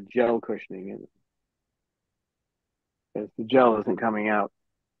have to have gel cushioning in them. because the gel isn't coming out.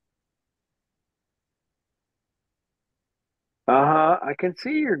 I can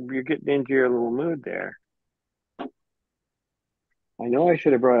see you're getting into your little mood there. I know I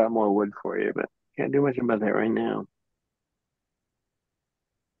should have brought out more wood for you, but can't do much about that right now.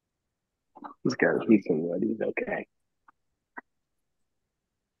 He's got a piece of wood. He's okay.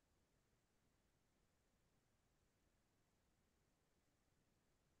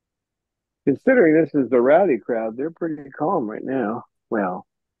 Considering this is the rowdy crowd, they're pretty calm right now. Well,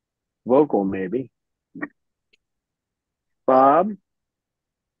 vocal maybe. Bob,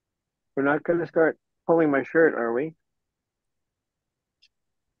 we're not going to start pulling my shirt, are we?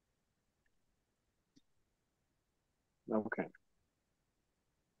 Okay.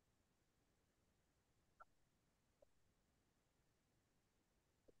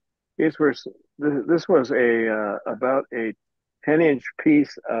 These were this was a about a 10-inch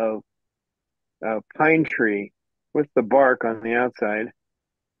piece of pine tree with the bark on the outside.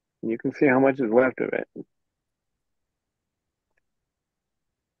 And you can see how much is left of it.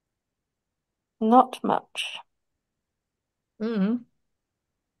 Not much. Mm.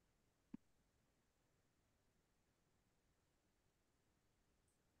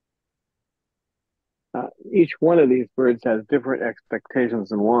 Each one of these birds has different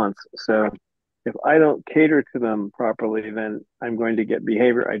expectations and wants. So if I don't cater to them properly, then I'm going to get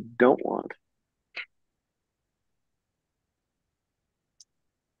behavior I don't want.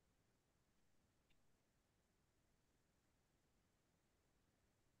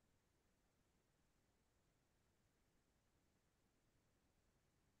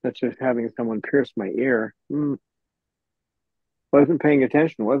 Such as having someone pierce my ear. Wasn't paying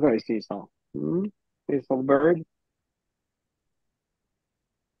attention, was I, Cecil? Cecil bird?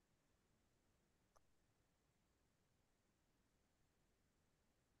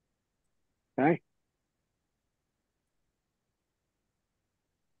 Okay.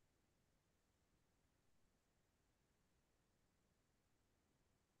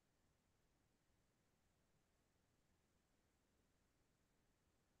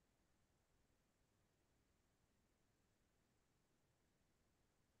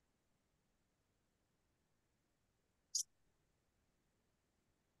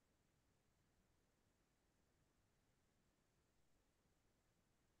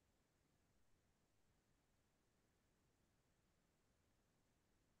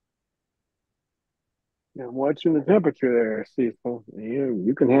 Yeah, I'm watching the temperature there, Cecil.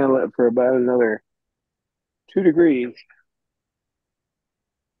 You can handle it for about another 2 degrees.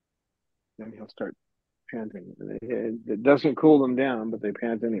 Then he'll start panting. It doesn't cool them down, but they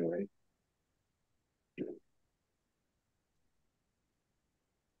pant anyway.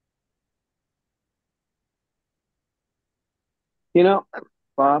 You know,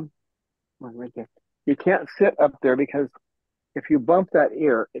 Bob, right there. You can't sit up there because if you bump that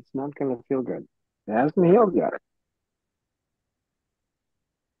ear, it's not going to feel good. It hasn't healed yet.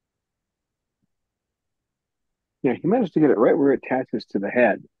 Yeah, he managed to get it right where it attaches to the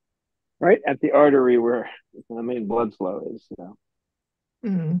head, right at the artery where the main blood flow is.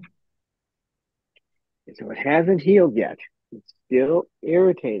 Mm. So it hasn't healed yet. It's still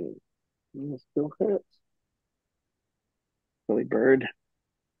irritating. It still hurts. Silly bird.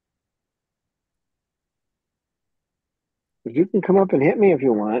 But you can come up and hit me if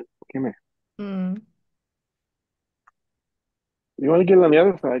you want. Come here. Mm. You want to get it on the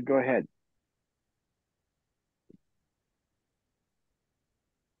other side? Go ahead.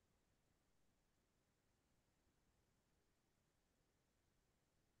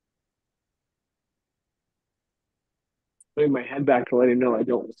 Bring my head back to let him know I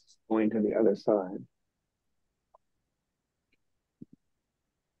don't going to the other side.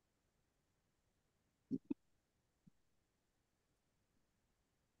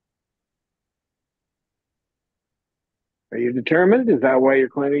 Are you determined? Is that why you're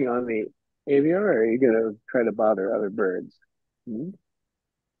climbing on the aviar, or are you going to try to bother other birds? Hmm?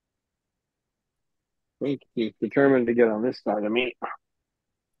 I think he's determined to get on this side of me.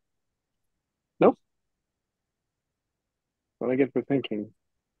 Nope. What I get for thinking.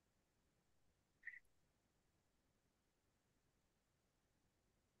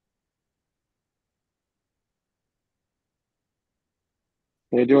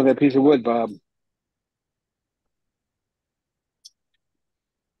 What are you doing with that piece of wood, Bob?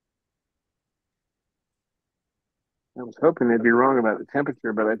 I was hoping they'd be wrong about the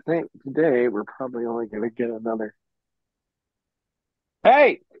temperature, but I think today we're probably only going to get another.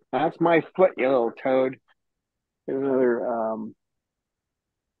 Hey, that's my foot, you little toad. Get another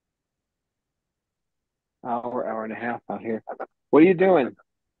hour and a half out here. What are you doing?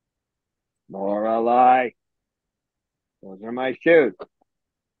 Lorelei. Those are my shoes.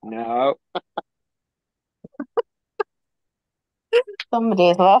 No. Somebody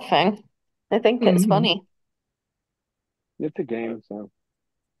is laughing. I think it's Mhm. funny. It's a game, so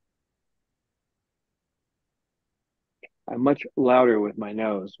I'm much louder with my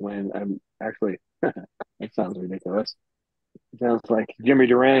nose when I'm actually. It sounds ridiculous. It sounds like Jimmy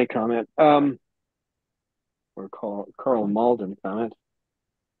Durante comment, or Carl Malden comment.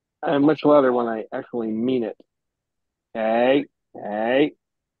 I'm much louder when I actually mean it. Hey, hey,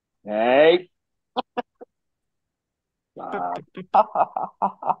 hey, Bob.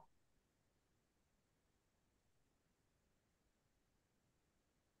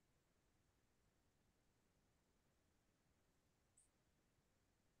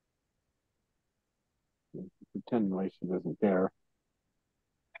 Pretend like she doesn't care.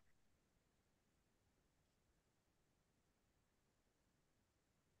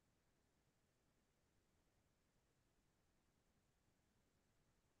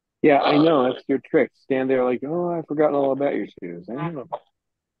 Yeah, I know. That's your trick. Stand there like, oh, I've forgotten all about your shoes. I know.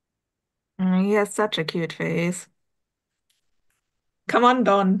 He has such a cute face. Come on,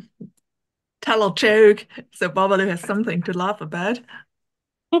 Don. Tell a joke so Babalu has something to laugh about.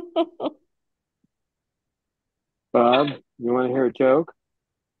 Bob, you want to hear a joke?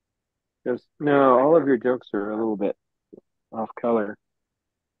 Just no, all of your jokes are a little bit off color.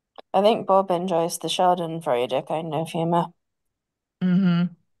 I think Bob enjoys the Schadenfreude kind of humor. Hmm.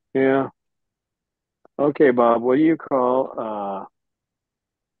 Yeah. Okay, Bob, what do you call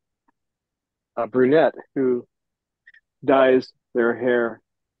a brunette who dyes their hair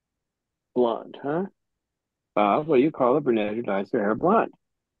blonde, huh? Bob, what do you call a brunette who dyes their hair blonde?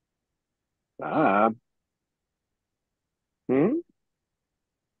 Bob, hmm?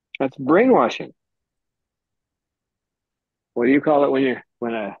 That's brainwashing. What do you call it when you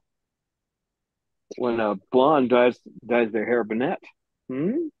when a blonde dyes their hair brunette?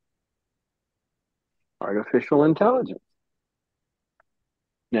 Hmm? Artificial intelligence.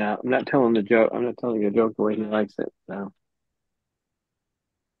 Now, I'm not telling the joke. I'm not telling you a joke the way he likes it. So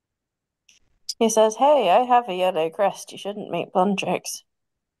He says, "Hey, I have a yellow crest. You shouldn't make blonde jokes."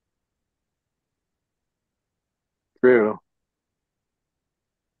 true.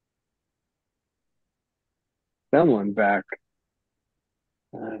 Someone back.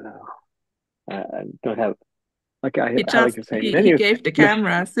 I don't know. I don't have like He I like just to say he many. gave the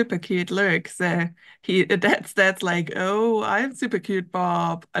camera a super cute look. So that's like, oh, I'm super cute,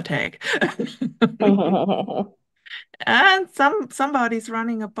 Bob. Attack. And somebody's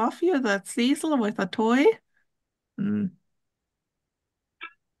running above you. That's Cecil with a toy. Mm,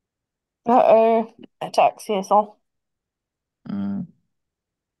 Uh-oh. Attack Cecil. mm.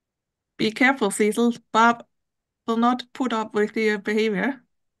 Be careful, Cecil. Bob will not put up with your behavior.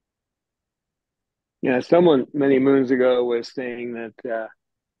 Yeah, someone many moons ago was saying that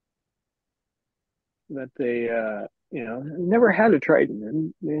they never had a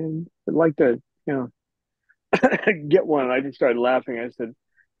Triton and would like to get one. I just started laughing. I said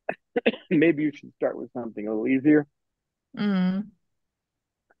maybe you should start with something a little easier. Mm.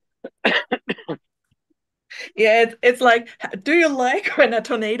 Yeah, it's like, do you like when a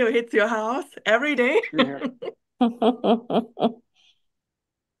tornado hits your house every day? Yeah.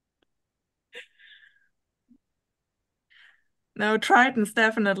 No, Tritons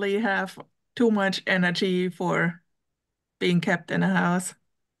definitely have too much energy for being kept in a house.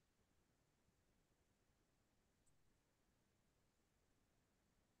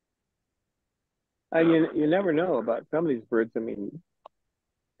 I mean, you never know about some of these birds. I mean,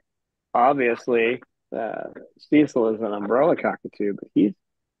 obviously, uh, Cecil is an umbrella cockatoo, but he's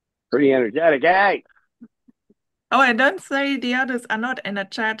pretty energetic. Hey, Oh, and don't say the others are not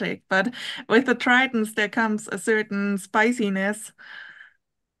energetic, but with the Tritons there comes a certain spiciness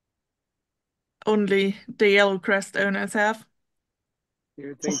only the yellow crest owners have.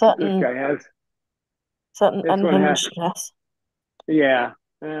 you It's a think that this guy has certain this one has? unhingedness. Yeah.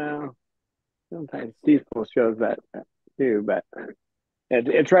 Sometimes Cecil shows that too, but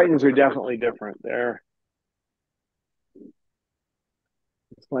Tritons are definitely different. They're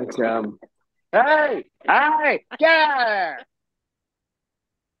it's like hey, hey, yeah,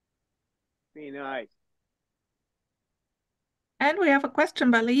 be nice. And we have a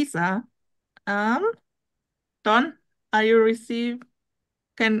question by Lisa. Um, Don, are you receive?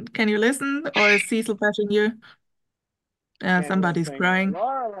 Can you listen, or is Cecil bashing you? Can't even Somebody's sing crying.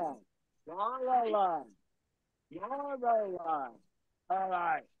 Lorelai, Lorelai, Lorelai. All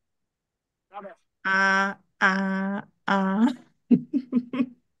right, come here. Ah, ah, ah.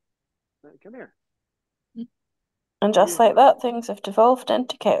 Come here. And just Use like this. that, things have devolved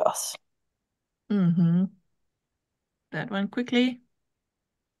into chaos. Hmm. that one quickly.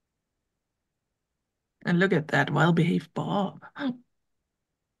 And look at that well-behaved Bob.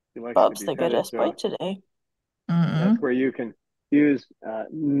 He likes to Bob's be the petted, goodest boy so today. that's Mm-hmm. where you can use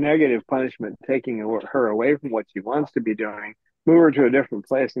negative punishment, taking her away from what she wants to be doing, move her to a different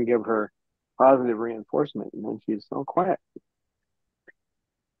place, and give her positive reinforcement, and then she's so quiet.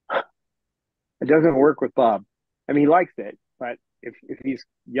 It doesn't work with Bob. I mean, he likes it, but if he's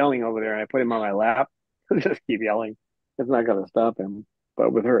yelling over there and I put him on my lap, he'll just keep yelling. It's not going to stop him.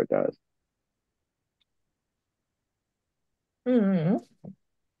 But with her, it does. Mm-hmm.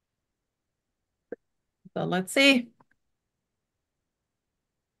 So let's see.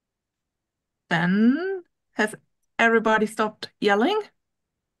 Then has everybody stopped yelling?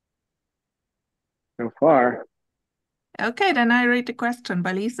 So far, Okay, then I read the question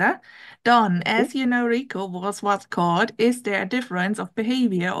by Lisa. Don, as you know, Rico was what's called, is there a difference of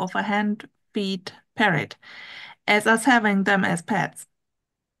behavior of a hand-feed parrot as us having them as pets?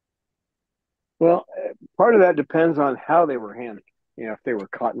 well, part of that depends on how they were handled. If they were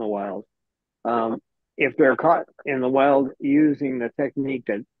caught in the wild. Um, if they're caught in the wild using the technique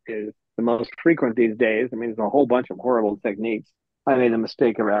that is the most frequent these days, I mean, there's a whole bunch of horrible techniques. I made the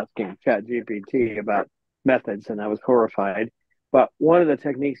mistake of asking ChatGPT about methods, and I was horrified. But one of the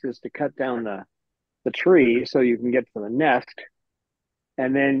techniques is to cut down the tree so you can get to the nest,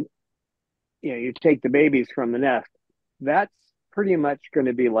 and then you take the babies from the nest. That's pretty much going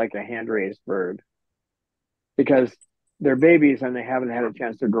to be like a hand raised bird because they're babies and they haven't had a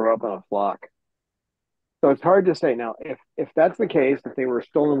chance to grow up in a flock. So it's hard to say now if that's the case, if they were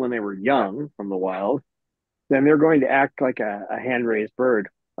stolen when they were young from the wild, then they're going to act like a hand raised bird.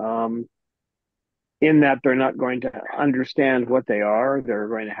 In that they're not going to understand what they are. They're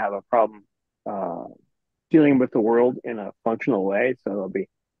going to have a problem uh, dealing with the world in a functional way. So they'll be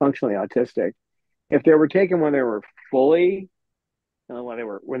functionally autistic. If they were taken when they were fully, when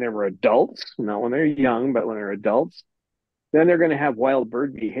they were adults, not when they're young, but when they're adults, then they're going to have wild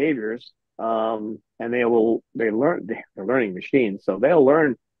bird behaviors, and they're learning machines, so they'll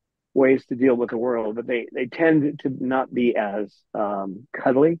learn ways to deal with the world, but they tend to not be as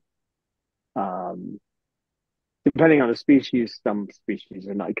cuddly. Um, Depending on the species, some species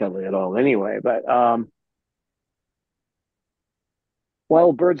are not cuddly at all anyway. But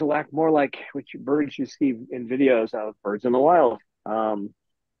wild birds will act more like which birds you see in videos of birds in the wild. Um,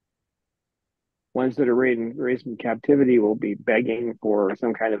 Ones that are raised in captivity will be begging for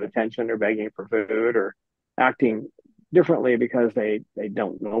some kind of attention or begging for food or acting differently because they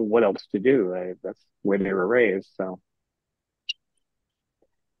don't know what else to do. That's the way they were raised. So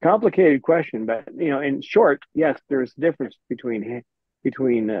complicated question, but in short, yes, there's a difference between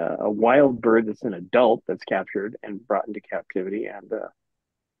a wild bird that's an adult that's captured and brought into captivity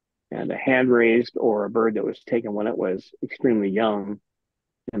and a hand raised or a bird that was taken when it was extremely young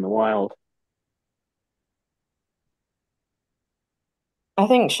in the wild. I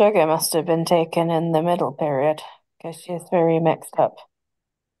think Sugar must have been taken in the middle period because she's very mixed up.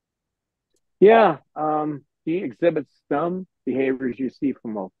 Yeah, she exhibits some behaviors you see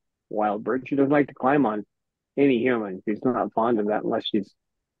from a wild bird. She doesn't like to climb on any human. She's not fond of that unless she's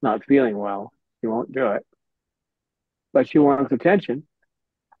not feeling well. She won't do it. But she wants attention.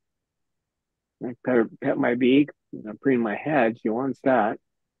 Like pet my beak, preen my head. She wants that.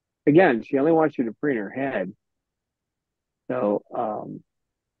 Again, she only wants you to preen her head. So,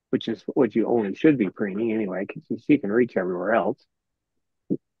 which is what you only should be preening anyway, because she can reach everywhere else.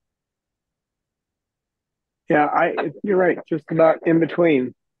 Yeah, you're right. Just about in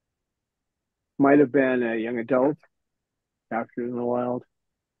between. Might have been a young adult captured in the wild.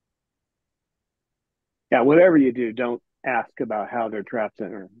 Yeah, whatever you do, don't ask about how they're trapped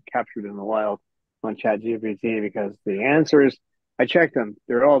or captured in the wild on ChatGPT because the answers, I checked them,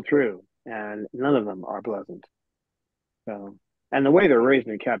 they're all true, and none of them are pleasant. So, and the way they're raised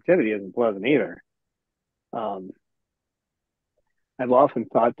in captivity isn't pleasant either. Um, I've often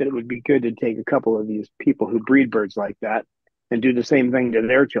thought that it would be good to take a couple of these people who breed birds like that and do the same thing to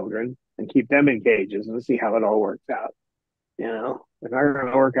their children and keep them in cages and see how it all works out. It's not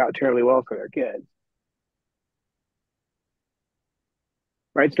going to work out terribly well for their kids.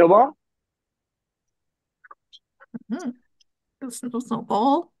 Right, Snowball? Mm-hmm. There's no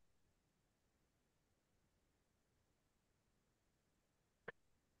snowball.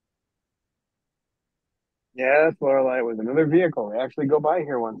 Yes, Lorelai was another vehicle. They actually go by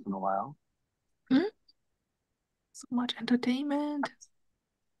here once in a while. Hmm? So much entertainment.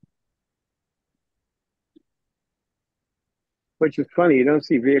 Which is funny. You don't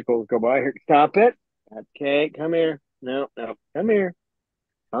see vehicles go by here. Stop it. Okay, come here. No, no, come here.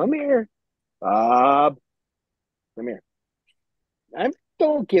 Come here. Bob. Come here.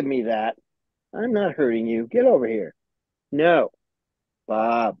 Don't give me that. I'm not hurting you. Get over here. No,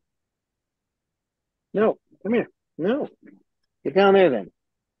 Bob. No, come here. No, get down there then.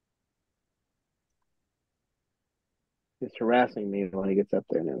 He's harassing me when he gets up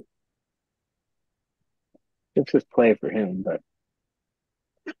there now. It's just play for him, but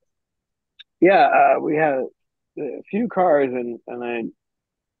yeah, we had a few cars, and I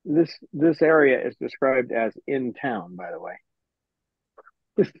this area is described as in town, by the way.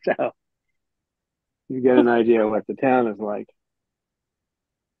 So you get an idea of what the town is like.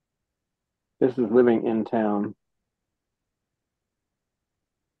 This is living in town.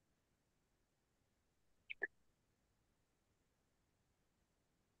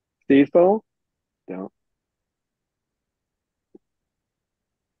 Cecil, don't.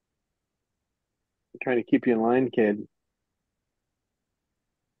 I'm trying to keep you in line, kid.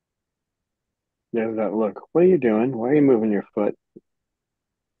 There's that look. What are you doing? Why are you moving your foot?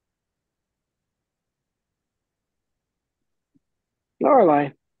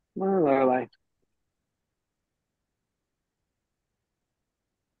 Lorelei. Lorelei.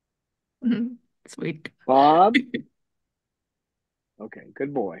 Sweet. Bob. Okay,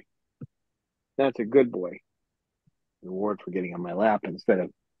 good boy. That's a good boy. Reward for getting on my lap instead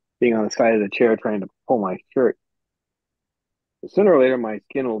of being on the side of the chair trying to pull my shirt. But sooner or later, my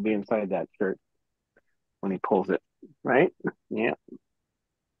skin will be inside that shirt when he pulls it, right? Yeah.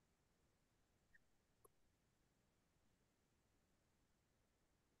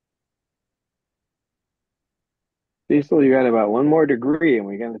 Cecil, you got about one more degree and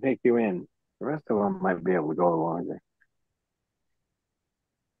we're going to take you in. The rest of them might be able to go longer.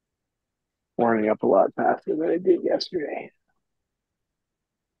 Warming up a lot faster than I did yesterday.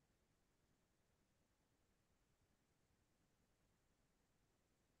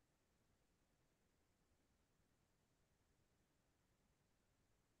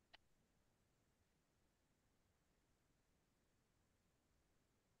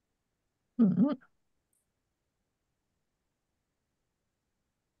 Mhm.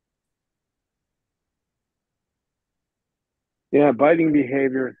 Yeah, biting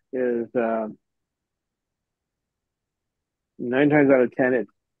behavior is 9 times out of 10,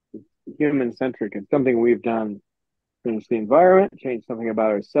 it's human centric. It's something we've done, change the environment, change something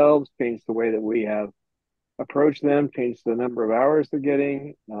about ourselves, change the way that we have approached them, change the number of hours they're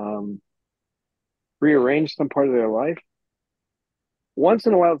getting, rearrange some part of their life. Once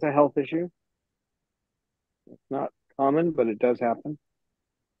in a while, it's a health issue. It's not common, but it does happen.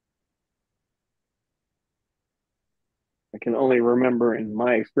 I can only remember in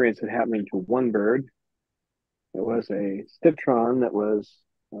my experience it happening to one bird. It was a citron that was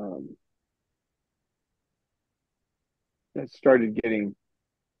that started getting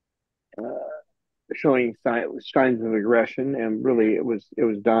showing signs of aggression, and really it was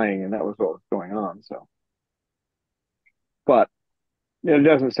dying, and that was what was going on. So, but it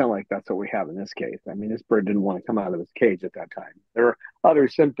doesn't sound like that's what we have in this case. I mean, this bird didn't want to come out of his cage at that time. There are other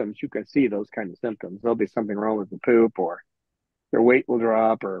symptoms. You can see those kind of symptoms. There'll be something wrong with the poop, or their weight will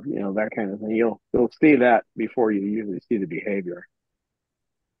drop, or that kind of thing. You'll see that before you usually see the behavior.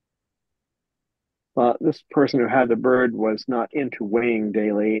 This person who had the bird was not into weighing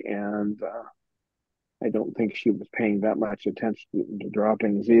daily, and I don't think she was paying that much attention to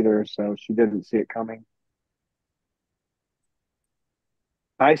droppings either, so she didn't see it coming.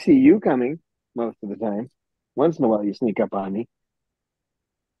 I see you coming most of the time. Once in a while, you sneak up on me.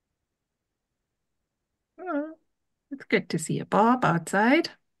 Oh, it's good to see a Bob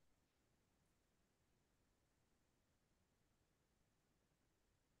outside.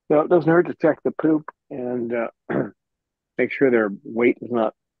 So it doesn't hurt to check the poop and make sure their weight is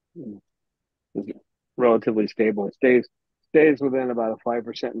relatively stable. It stays within about a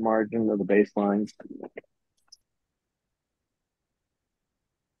 5% margin of the baseline.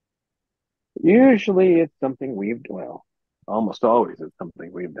 Usually, it's something almost always it's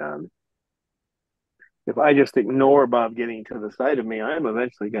something we've done. If I just ignore Bob getting to the side of me, I'm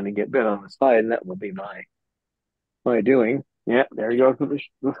eventually going to get bit on the side, and that will be my doing. Yeah, there he goes with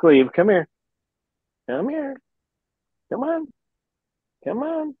the sleeve. Come here. Come here. Come on. Come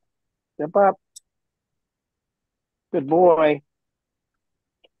on. Step up. Good boy.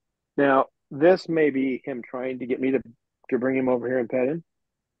 Now, this may be him trying to get me to bring him over here and pet him,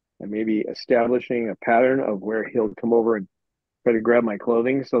 and maybe establishing a pattern of where he'll come over and try to grab my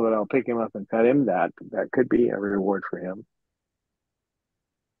clothing so that I'll pick him up and pet him. That could be a reward for him.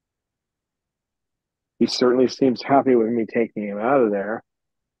 He certainly seems happy with me taking him out of there,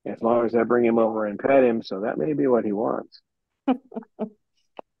 as long as I bring him over and pet him. So that may be what he wants.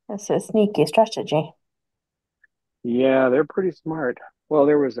 That's a sneaky strategy. Yeah, they're pretty smart. Well,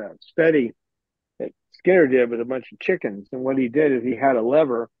 there was a study that Skinner did with a bunch of chickens, and what he did is he had a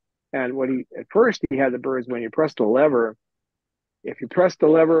lever, and what he at first he had the birds when you pressed the lever. If you press the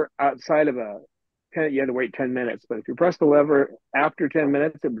lever outside of a 10, you had to wait 10 minutes. But if you press the lever after 10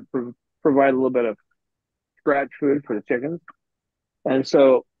 minutes, it would provide a little bit of scratch food for the chickens. And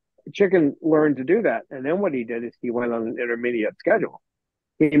so the chicken learned to do that. And then what he did is he went on an intermediate schedule.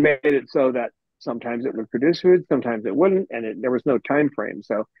 He made it so that sometimes it would produce food, sometimes it wouldn't, and there was no time frame.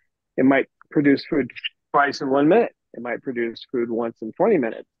 So it might produce food twice in 1 minute. It might produce food once in 20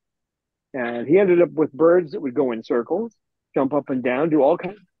 minutes. And he ended up with birds that would go in circles, jump up and down, do all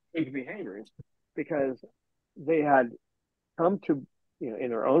kinds of behaviors because they had come to, in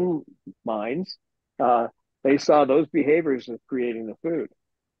their own minds, uh, they saw those behaviors as creating the food.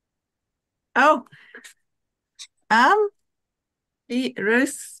 Oh, um, the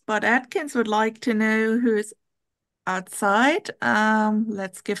Rose Spot Atkins would like to know who's outside.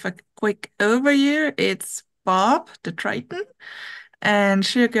 Let's give a quick overview. It's Bob, the Triton, and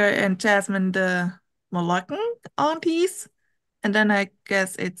Sugar and Jasmine, the Moluccan aunties. And then I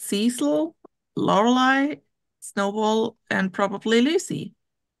guess it's Cecil, Lorelei, Snowball, and probably Lucy.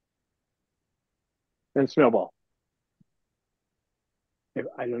 And Snowball.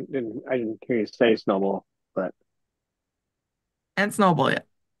 I didn't hear you say Snowball, but And Snowball, yeah.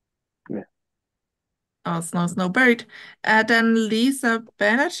 yeah. Oh, Snowbird. Then Lisa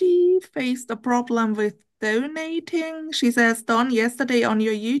Banerjee faced a problem with donating. She says, Don, yesterday on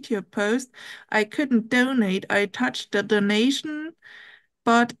your YouTube post, I couldn't donate. I touched the donation,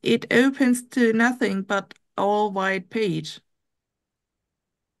 but it opens to nothing but all white page.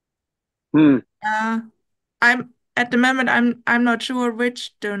 Hmm. Uh, I'm at the moment I'm not sure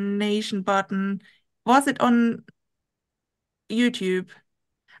which donation button. Was it on YouTube?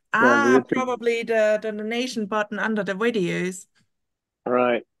 Yeah, the Ah, YouTube. probably the donation button under the videos. All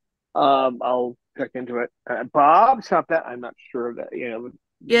right. I'll check into it. Bob, stop that. I'm not sure of that.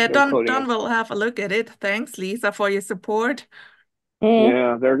 Yeah, They're coding Don us. will have a look at it. Thanks, Lisa, for your support. Mm,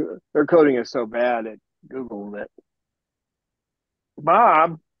 Yeah, they're coding us so bad at Google that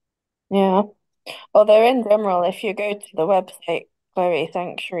Bob. yeah. Although in general, if you go to the website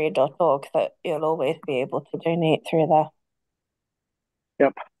chloesanctuary.org, that you'll always be able to donate through there.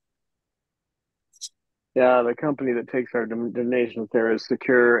 Yep. Yeah, the company that takes our donations there is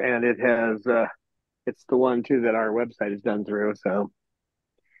secure, and it's the one too that our website is done through. So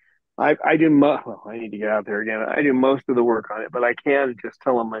I do well, I need to get out there again. I do most of the work on it, but I can just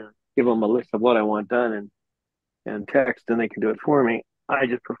tell them and give them a list of what I want done and text, and they can do it for me. I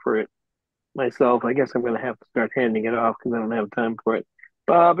just prefer it myself. I guess I'm going to have to start handing it off because I don't have time for it.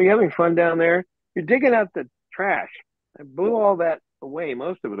 Bob, are you having fun down there? You're digging out the trash. I blew all that away,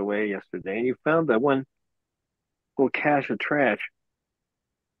 most of it away yesterday, and you found that one little cache of trash.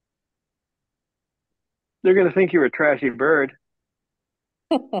 They're going to think you're a trashy bird.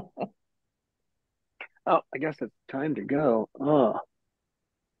 Oh, I guess it's time to go. Oh,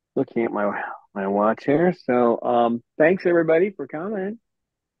 looking at my watch here. So, thanks everybody for coming.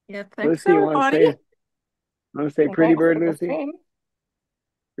 Yeah, thanks Lucy, you everybody. want to say And pretty thanks bird, for the Lucy? stream.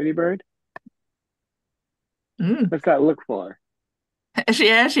 Pretty bird? Mm. What's that look for? She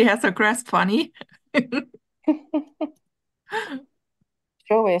has a crest funny.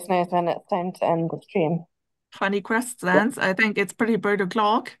 She always knows when it's time to end the stream. Funny crest Well, stance. I think it's pretty bird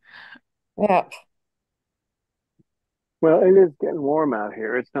o'clock. Yep. well, it is getting warm out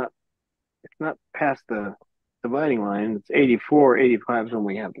here. It's not past the dividing line. It's 84, 85 is when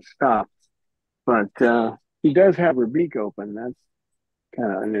we have to stop. But he does have her beak open. That's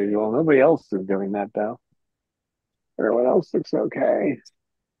kind of unusual. Nobody else is doing that though. Everyone else looks okay.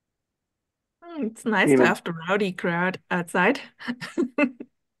 It's nice to Even have the rowdy crowd outside.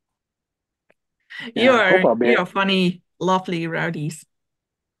 yeah, I hope You're funny, lovely rowdies.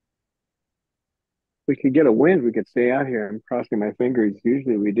 we could get a wind. We could stay out here. I'm crossing my fingers.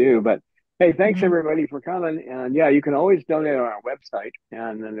 Usually we do, but hey, thanks Mhm. everybody for coming. And yeah, you can always donate on our website.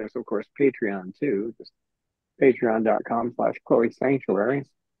 And then there's of course Patreon too. Just patreon.com/Chloe Sanctuary.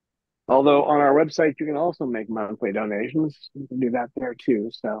 Although on our website, you can also make monthly donations. You can do that there too.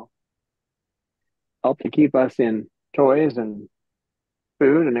 So help to keep us in toys and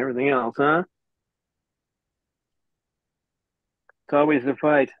food and everything else, huh? It's always a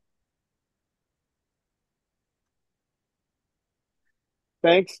fight.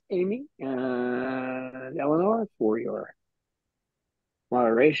 Thanks, Amy and Eleanor, for your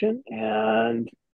moderation. And